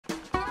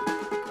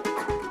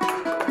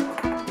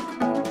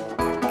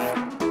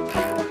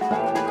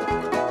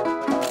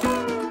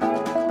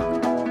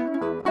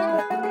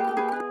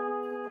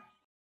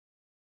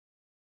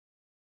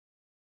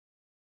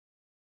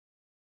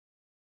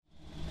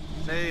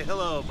Say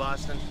hello,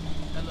 Boston.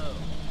 Hello.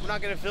 We're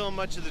not going to film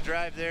much of the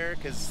drive there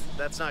because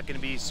that's not going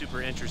to be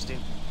super interesting.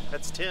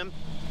 That's Tim.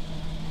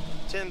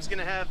 Tim's going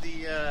to have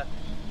the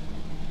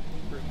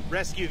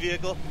rescue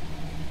vehicle.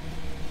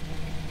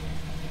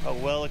 A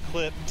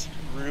well-equipped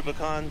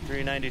Rubicon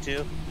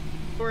 392.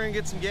 We're going to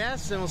get some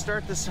gas and we'll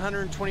start this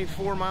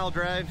 124-mile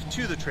drive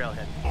to the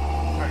trailhead.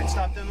 All right,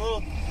 stopped in a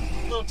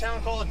little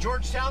town called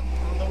Georgetown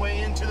on the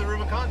way into the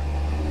Rubicon.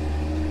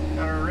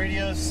 Got our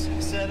radios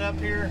set up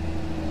here.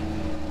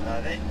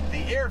 The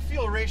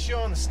air-fuel ratio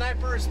on the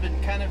Sniper has been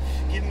kind of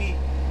giving me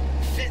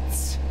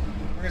fits.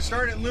 We're going to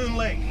start at Loon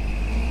Lake.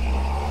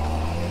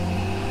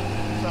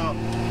 So, I'm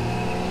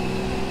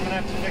going to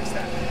have to fix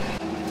that.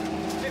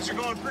 Things are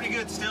going pretty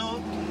good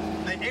still.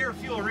 The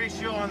air-fuel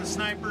ratio on the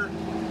Sniper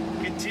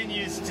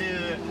continues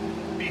to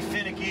be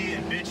finicky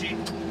and bitchy.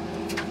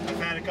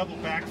 I've had a couple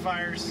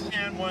backfires,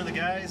 and one of the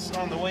guys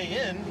on the way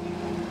in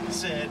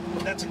said,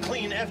 "That's a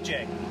clean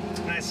FJ."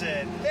 And I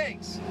said,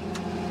 "Thanks."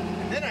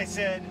 And then I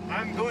said,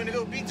 "I'm going to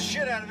go beat the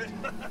shit out of it."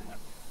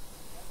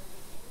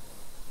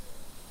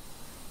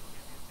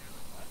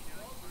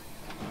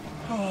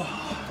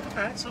 Oh,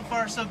 all right, so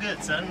far so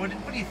good, son. What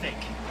do you think?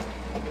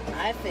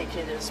 I think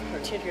it is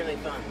particularly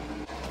fun.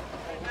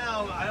 Right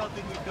now, I don't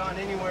think we've gone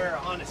anywhere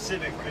on a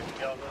Civic couldn't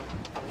go,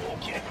 though.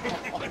 Okay.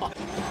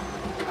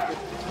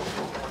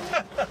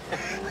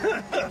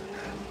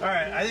 All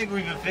right, I think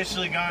we've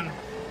officially gone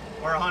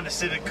where a Honda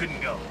Civic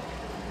couldn't go.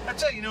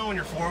 That's how you know when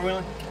you're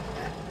four-wheeling,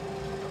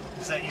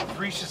 is that you've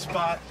reached a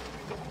spot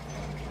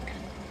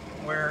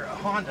where a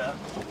Honda,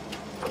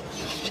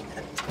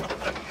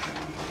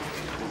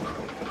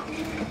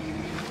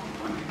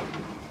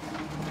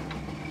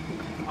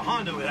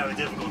 would have a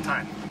difficult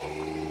time.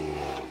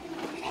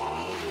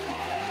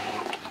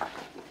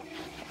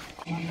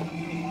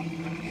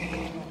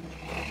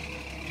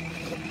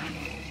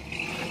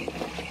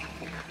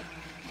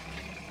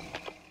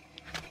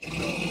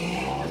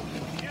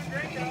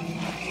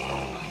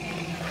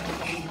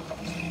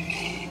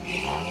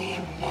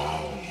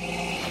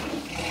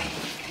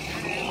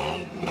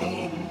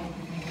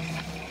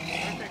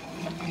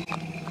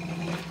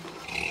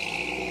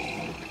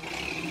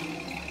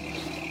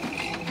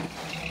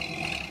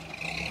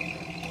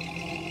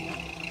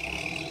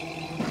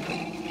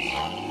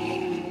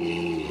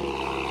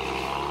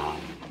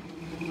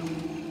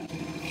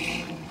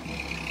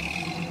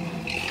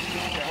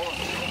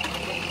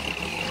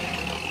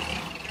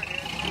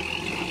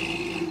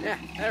 Yeah,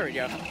 there we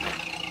go.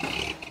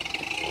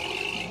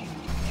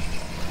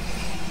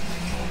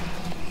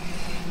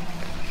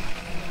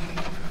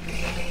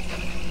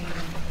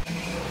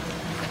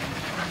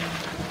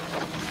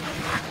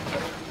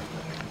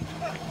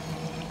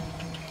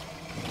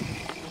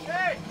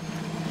 Hey,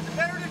 is it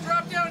better to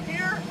drop down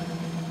here?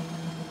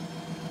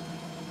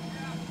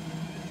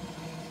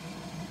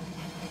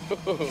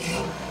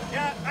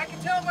 Yeah, I can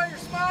tell by your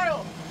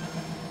smile.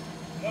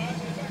 No,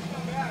 it's actually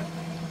not bad.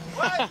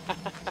 What?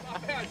 It's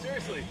not bad,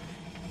 seriously.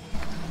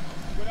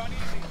 Go down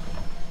easy.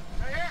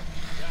 Right here?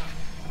 Yeah.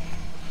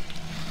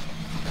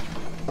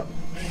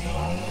 There you go.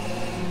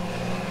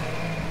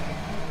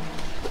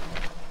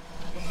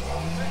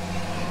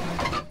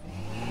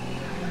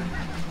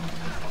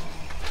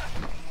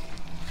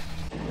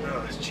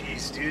 Oh,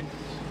 jeez, dude.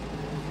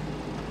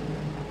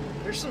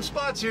 There's some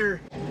spots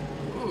here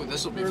Ooh,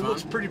 this will be where it fun.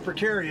 looks pretty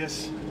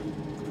precarious.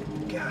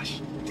 Gosh,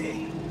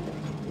 dang.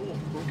 Ooh,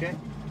 okay.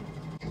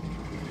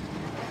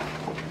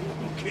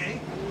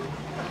 Okay.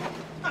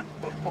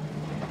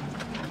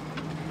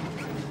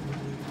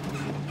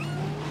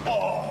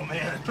 Oh,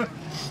 man.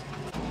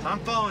 I'm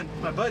following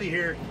my buddy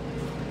here.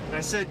 And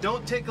I said,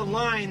 don't take a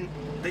line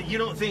that you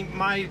don't think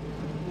my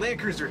Land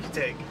Cruiser can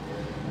take.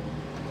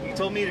 He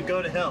told me to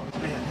go to hell.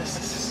 Man, this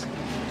is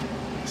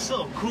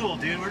so cool,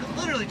 dude. We're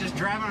literally just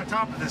driving on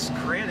top of this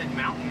granite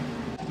mountain.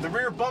 The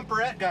rear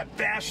bumperette got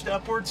bashed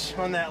upwards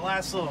on that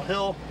last little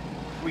hill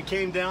we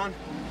came down.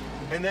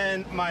 And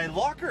then my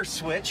locker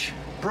switch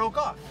broke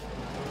off.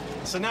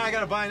 So now I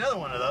gotta buy another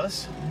one of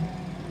those.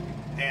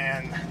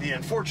 And the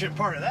unfortunate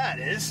part of that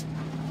is,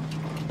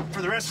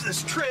 for the rest of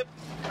this trip,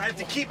 I have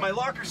to keep my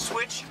locker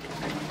switch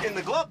in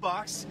the glove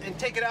box and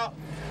take it out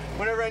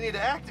whenever I need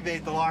to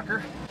activate the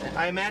locker.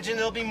 I imagine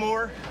there'll be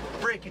more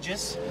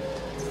breakages,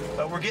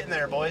 but we're getting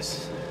there,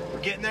 boys.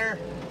 We're getting there.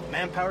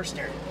 Manpower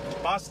steering.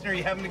 Boston, are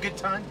you having a good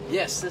time?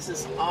 Yes, this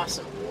is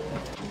awesome.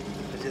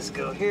 I just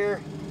go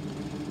here,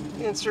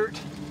 insert.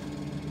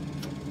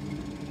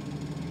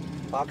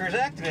 Locker's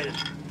activated.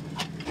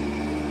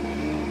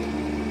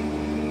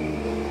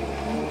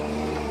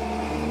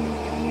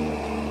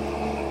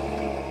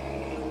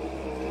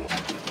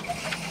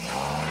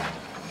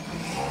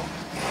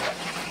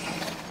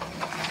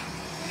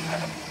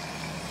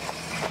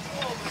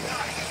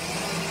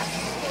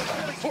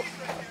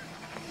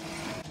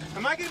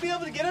 Am I going to be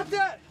able to get up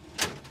that?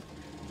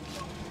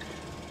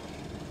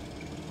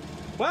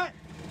 What?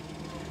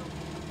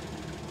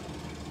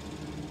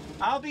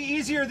 I'll be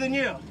easier than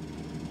you.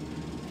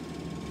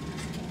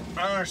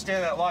 I don't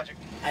understand that logic.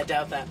 I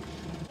doubt that.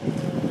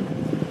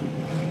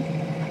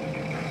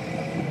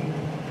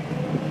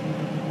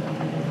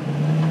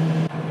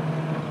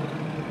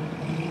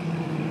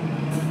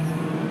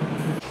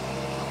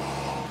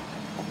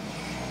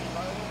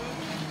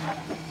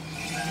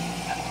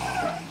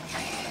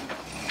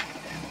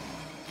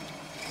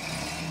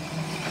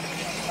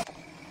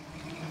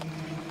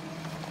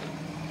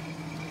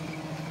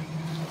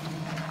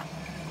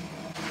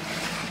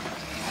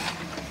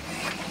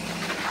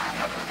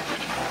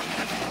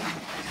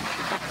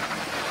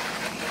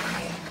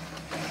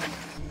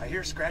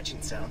 hear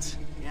scratching sounds.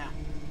 Yeah.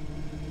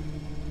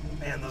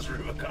 Man, those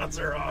Rubicons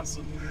are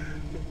awesome.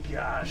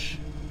 Gosh.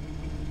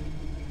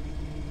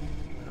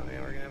 Oh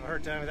man, we're gonna have a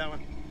hard time with that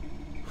one.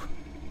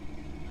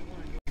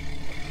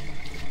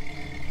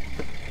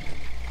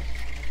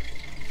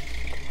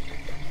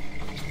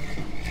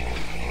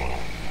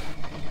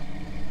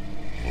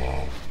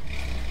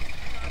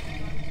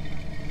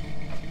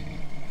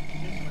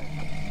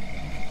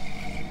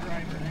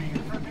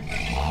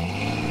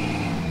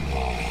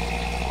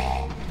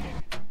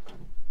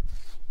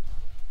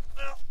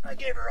 I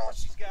gave her all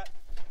she's got.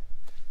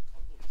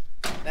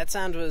 That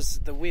sound was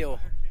the wheel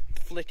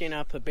flicking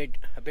up a big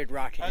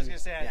rock. I was gonna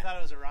say, I thought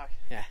it was a rock.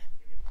 Yeah.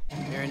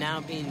 We are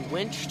now being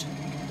winched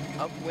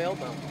up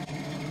whalebone.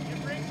 Your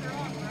brakes are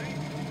off, right?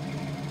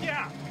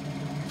 Yeah,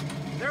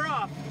 they're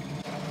off.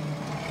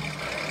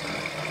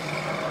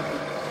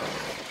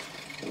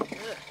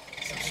 Ugh,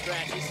 some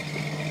scratches.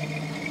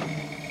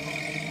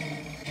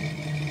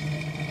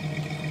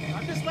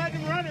 I'm just letting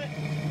him run it.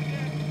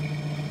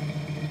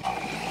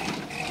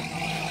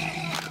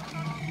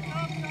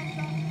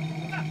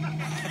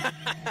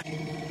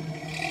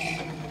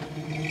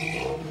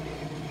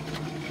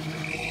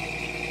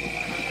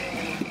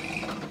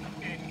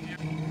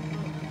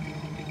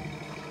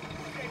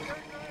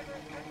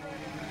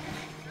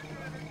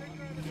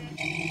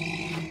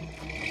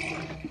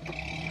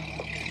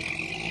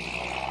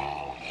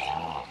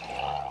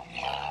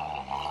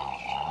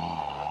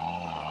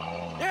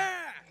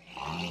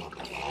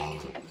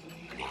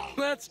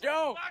 Let's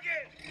go!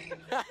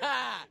 So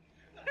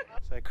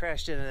I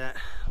crashed into that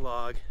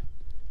log,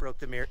 broke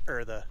the mirror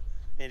or the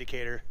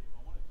indicator,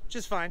 which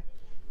is fine.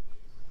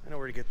 I know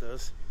where to get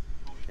those.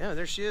 Yeah,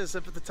 there she is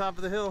up at the top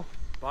of the hill.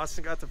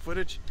 Boston got the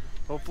footage,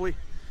 hopefully.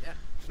 Yeah.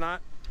 If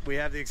not, we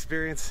have the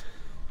experience.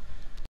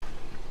 A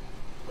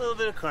little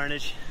bit of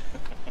carnage.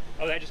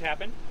 Oh, that just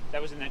happened?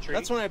 That was in that tree?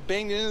 That's when I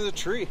banged into the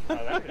tree. Oh,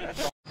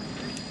 that's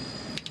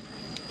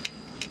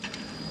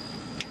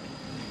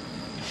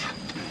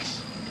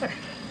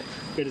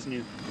good as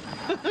new.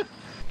 Try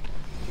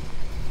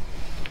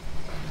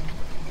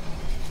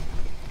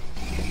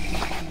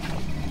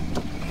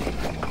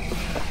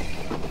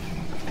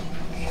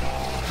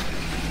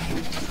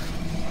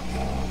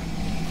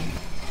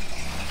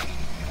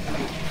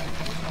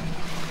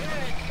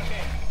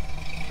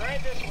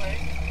it this way. I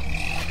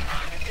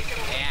think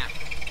it'll work. Yeah.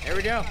 There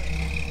we go.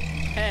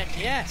 Heck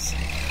yes.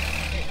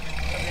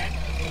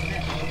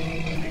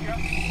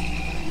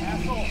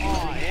 Asshole.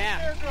 Oh yeah.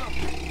 There you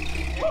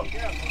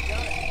go.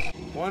 Got it.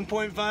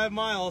 1.5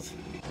 miles.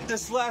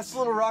 This last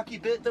little rocky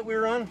bit that we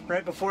were on,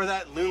 right before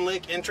that Loon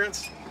Lake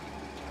entrance,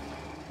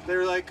 they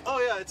were like, oh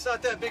yeah, it's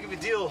not that big of a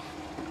deal.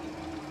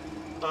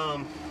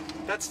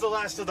 That's the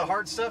last of the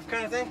hard stuff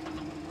kind of thing.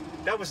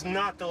 That was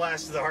not the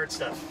last of the hard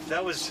stuff.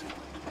 There was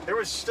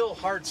still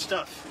hard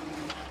stuff.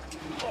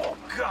 Oh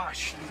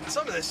gosh,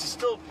 some of this is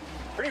still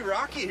pretty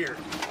rocky here,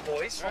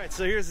 boys. All right,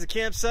 so here's the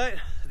campsite.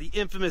 The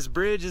infamous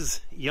bridge is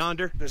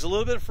yonder. There's a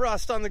little bit of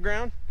frost on the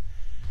ground,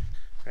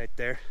 right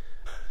there.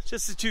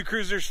 Just the two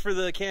cruisers for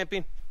the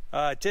camping.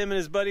 Tim and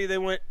his buddy, they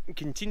went and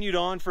continued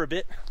on for a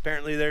bit.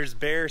 Apparently there's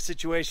bear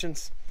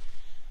situations.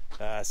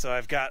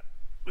 So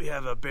we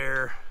have a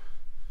bear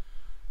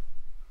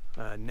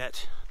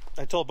net.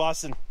 I told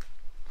Boston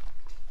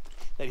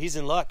that he's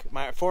in luck.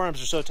 My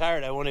forearms are so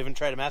tired I won't even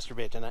try to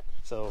masturbate tonight.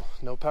 So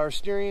no power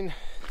steering,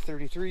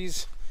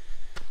 33s.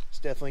 It's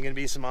definitely gonna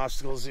be some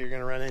obstacles that you're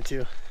gonna run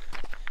into.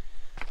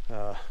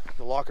 The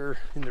locker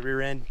in the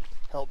rear end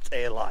helped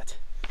a lot.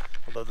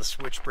 Although the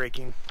switch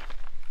braking,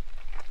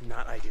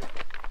 not ideal.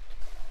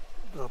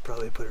 I'll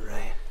probably put it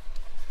right.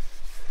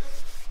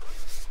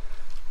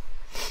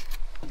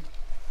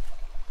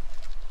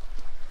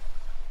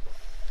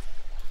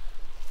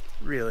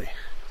 Really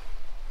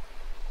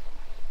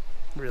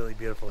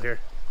beautiful here.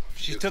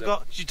 She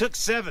took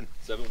 7.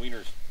 7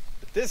 wieners.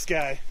 But this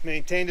guy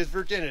maintained his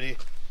virginity.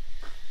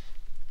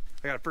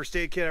 I got a first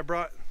aid kit I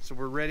brought, so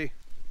we're ready.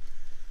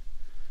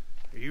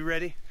 Are you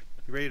ready?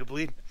 You ready to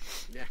bleed?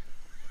 Yeah.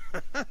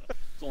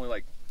 It's only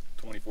like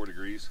 24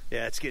 degrees.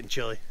 Yeah, it's getting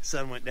chilly.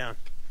 Sun went down.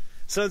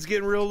 Sun's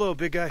getting real low,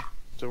 big guy.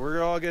 So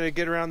we're all gonna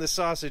get around this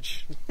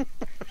sausage.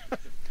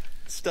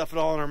 Stuff it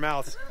all in our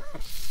mouths.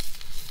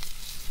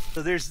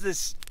 So there's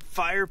this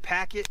fire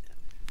packet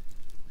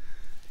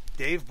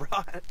Dave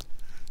brought.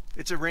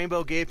 It's a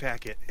rainbow gay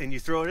packet, and you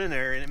throw it in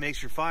there and it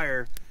makes your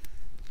fire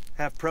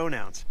have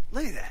pronouns.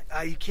 Look at that.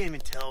 You can't even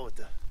tell what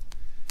the...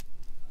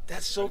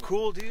 That's so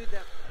cool, dude.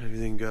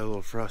 Everything got a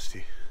little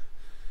frosty.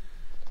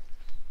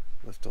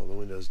 Left all the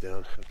windows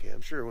down. Okay,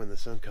 I'm sure when the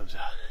sun comes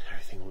out,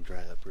 everything will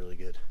dry up really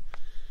good.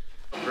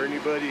 For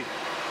anybody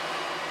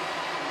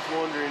who's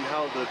wondering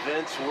how the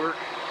vents work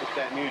with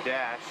that new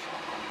dash,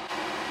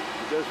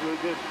 it does really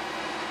good.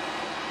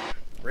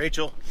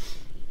 Rachel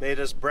made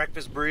us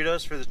breakfast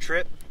burritos for the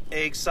trip.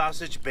 Egg,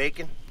 sausage,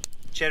 bacon,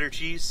 cheddar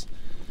cheese.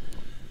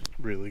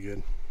 Really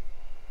good.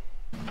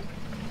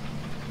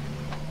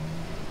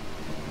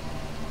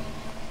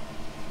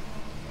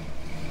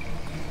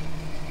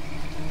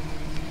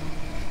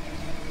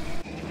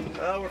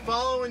 We're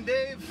following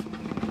Dave.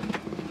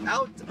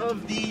 out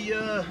of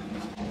the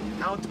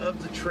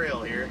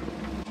trail here.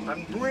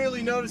 I'm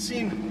really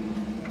noticing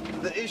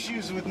the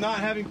issues with not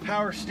having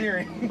power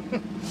steering.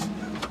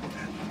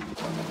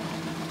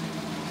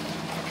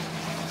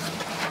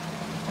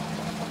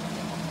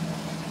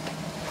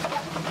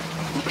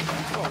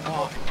 Oh,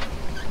 wow.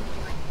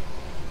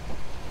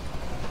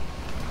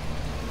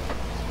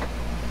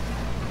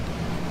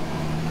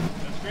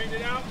 Let's straighten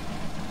it out.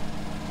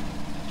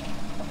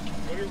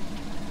 Go to your...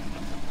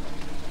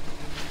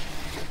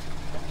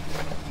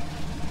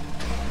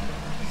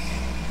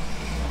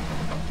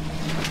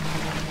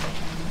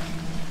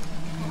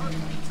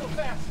 So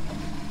fast.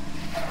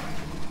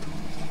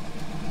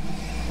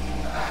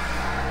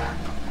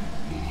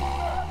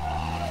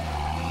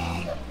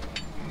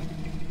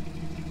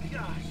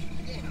 Gosh,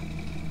 damn.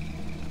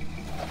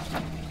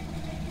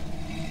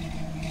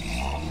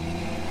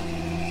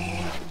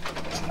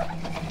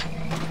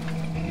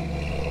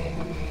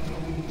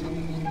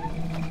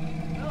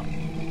 Well,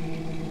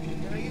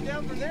 can I get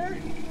down from there?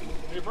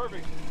 You're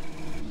perfect.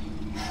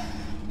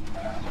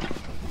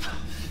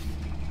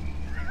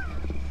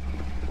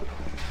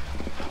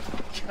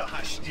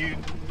 Gosh, dude.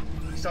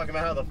 He's talking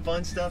about how the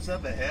fun stuff's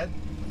up ahead.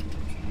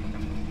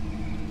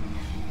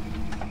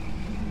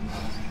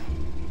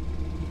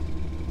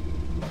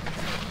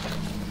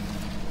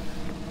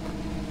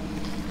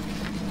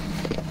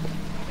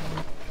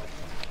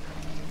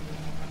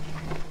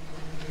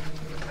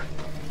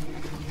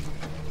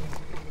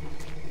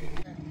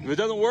 If it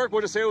doesn't work,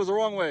 we'll just say it was the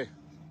wrong way.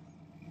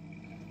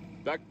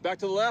 Back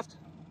to the left.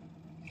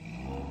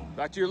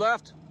 Back to your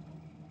left.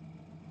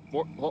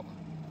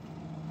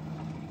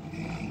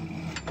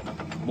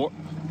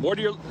 More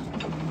to your...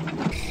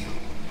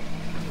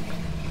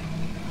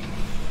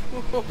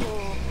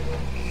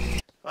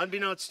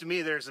 Unbeknownst to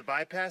me, there's a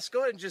bypass. Go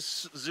ahead and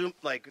just zoom,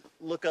 like,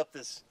 look up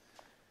this.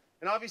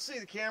 And obviously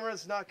the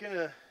camera's not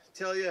gonna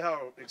tell you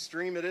how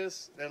extreme it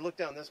is. And look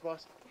down this,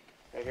 boss.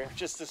 Right here.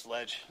 Just this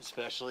ledge,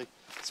 especially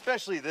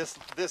this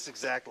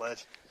exact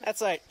ledge.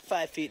 That's like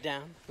 5 feet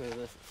down, or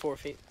 4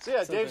 feet. So yeah,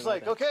 something Dave's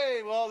like, that.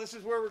 okay, well, this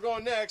is where we're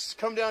going next.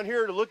 Come down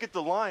here to look at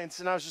the lines.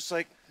 And I was just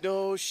like,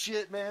 no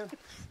shit, man.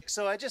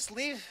 So I just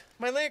leave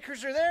my Land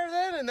Cruiser there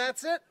then, and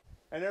that's it.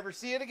 I never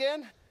see it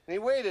again. And he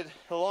waited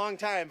a long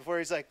time before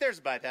he's like, there's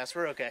a bypass,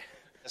 we're okay.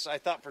 So I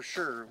thought for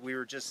sure we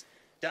were just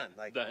done.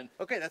 Like, Done.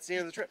 Okay, that's the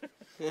end of the trip.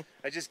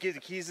 I just give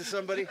the keys to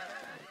somebody.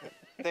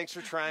 Thanks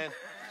for trying.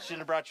 Shouldn't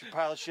have brought your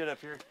pile of shit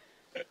up here.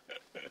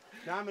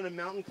 Now I'm gonna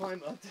mountain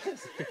climb up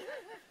this.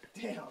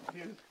 Damn,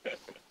 dude.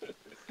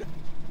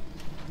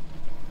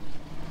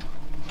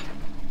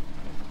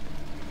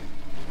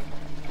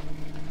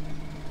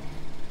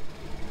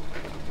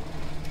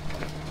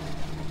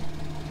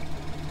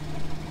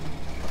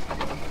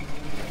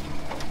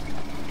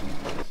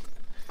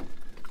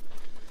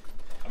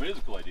 I mean, it's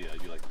a cool idea.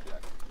 You like the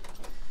jack.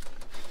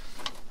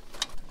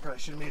 Probably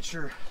should have made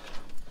sure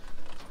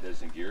That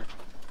is in gear.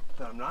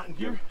 that I'm not in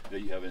gear.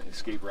 That you have an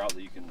escape route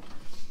that you can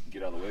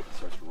get out of the way if it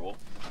starts to roll.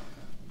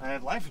 I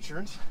have life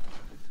insurance.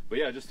 But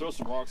yeah, just throw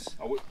some rocks.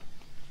 I wouldn't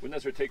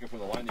necessarily take them from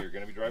the line that you're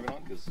going to be driving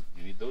on because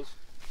you need those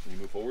when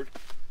you move forward.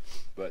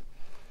 But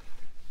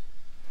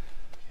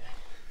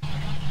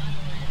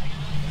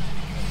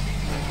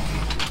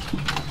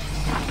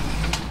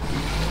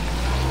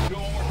do it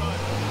one more time.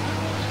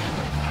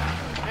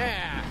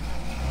 Yeah.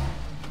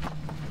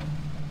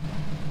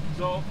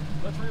 So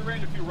let's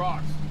rearrange a few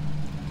rocks.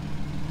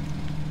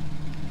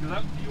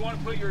 You want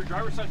to put your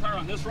driver's side tire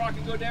on this rock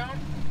and go down?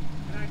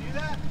 Can I do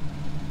that?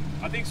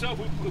 I think so.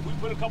 If we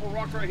put a couple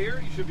rocks right here,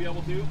 you should be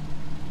able to.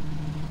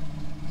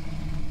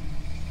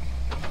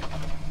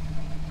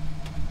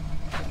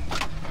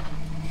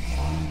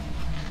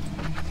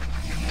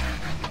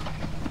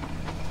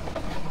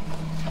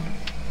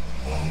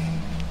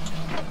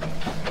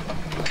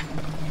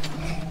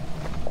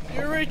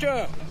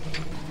 Eureka!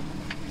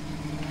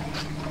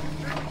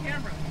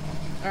 Camera.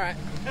 All right.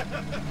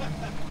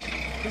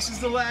 This is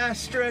the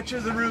last stretch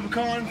of the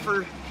Rubicon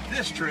for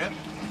this trip.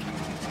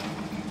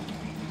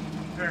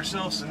 Got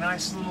ourselves a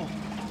nice little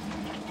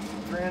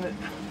granite.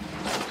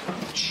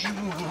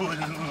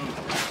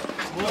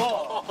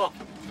 Whoa.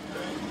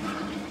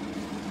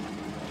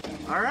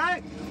 All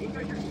right.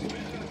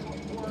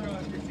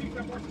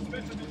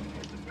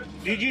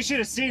 Dude, you should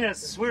have seen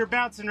us. We were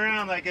bouncing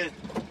around like a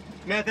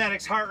meth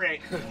addict's heart rate.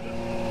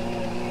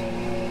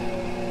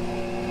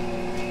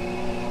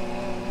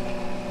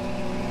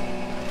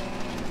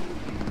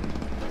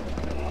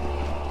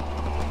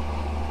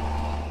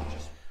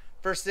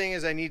 First thing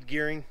is I need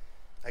gearing.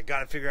 I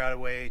gotta figure out a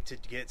way to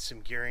get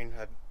some gearing.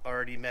 I've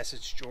already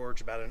messaged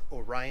George about an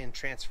Orion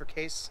transfer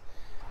case.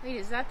 Wait,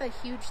 is that the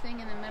huge thing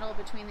in the middle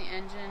between the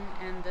engine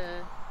and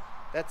the...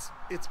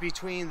 It's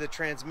between the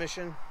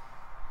transmission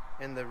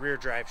and the rear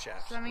drive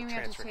shaft. So I mean we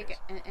have to take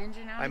an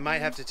engine out? I might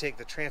have to take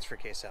the transfer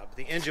case out, but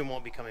the engine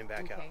won't be coming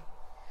back out.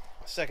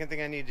 Second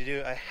thing I need to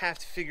do, I have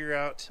to figure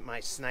out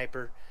my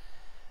sniper.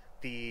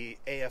 The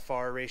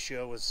AFR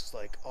ratio was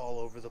like all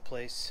over the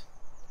place.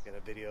 Got a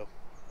video.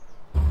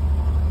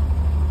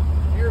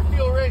 Your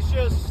fuel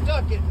ratio is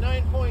stuck at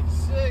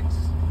 9.6.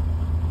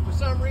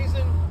 some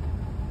reason.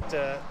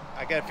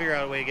 I gotta figure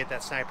out a way to get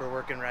that sniper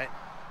working right.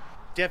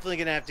 Definitely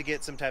gonna have to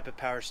get some type of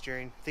power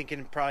steering.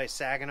 Thinking probably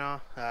Saginaw.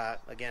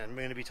 Again, I'm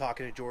gonna be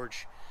talking to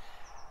George.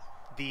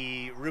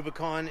 The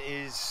Rubicon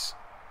is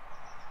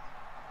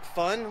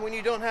fun when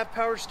you don't have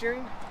power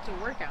steering. It's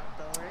a workout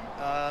though,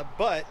 right?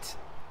 But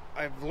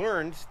I've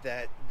learned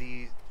that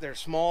they're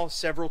small,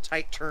 several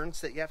tight turns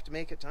that you have to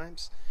make at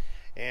times.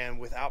 And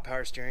without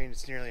power steering,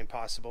 it's nearly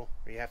impossible.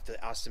 Or you have to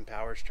Austin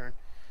Powers turn.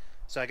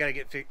 So I gotta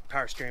get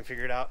power steering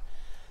figured out.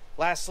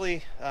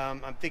 Lastly,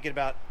 I'm thinking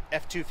about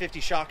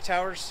F250 shock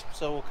towers.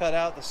 So we'll cut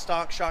out the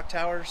stock shock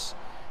towers,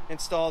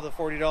 install the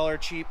 $40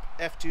 cheap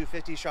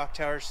F250 shock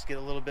towers to get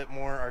a little bit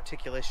more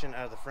articulation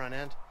out of the front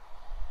end.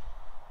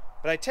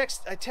 But I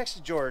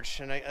texted George,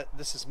 and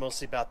this is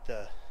mostly about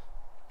the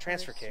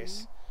transfer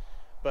case.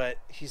 But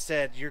he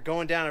said, you're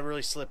going down a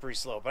really slippery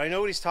slope. But I know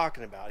what he's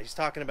talking about. He's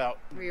talking about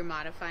Where you're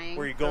modifying.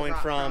 where you're going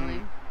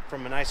from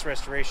an ice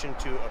restoration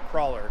to a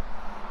crawler.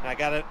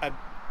 And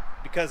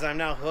because I'm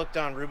now hooked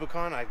on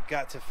Rubicon, I've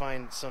got to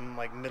find some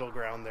like middle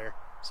ground there.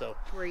 So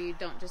where you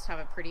don't just have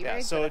a pretty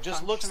rig, so but it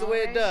just looks the way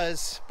it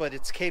does, but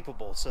it's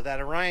capable. So that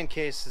Orion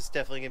case is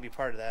definitely going to be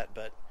part of that,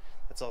 but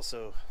that's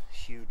also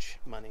huge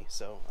money.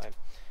 So I'm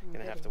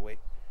going to have to wait.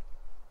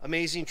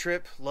 Amazing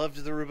trip.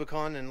 Loved the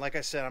Rubicon, and like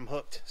I said, I'm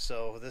hooked.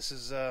 So this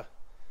is a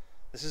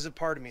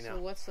part of me now.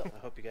 So I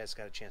hope you guys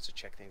got a chance to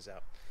check things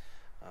out.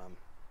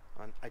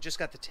 I just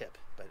got the tip,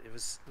 but it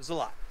was a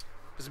lot.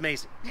 It was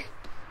amazing.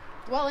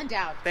 Well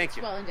endowed. Thank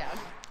you. Well endowed.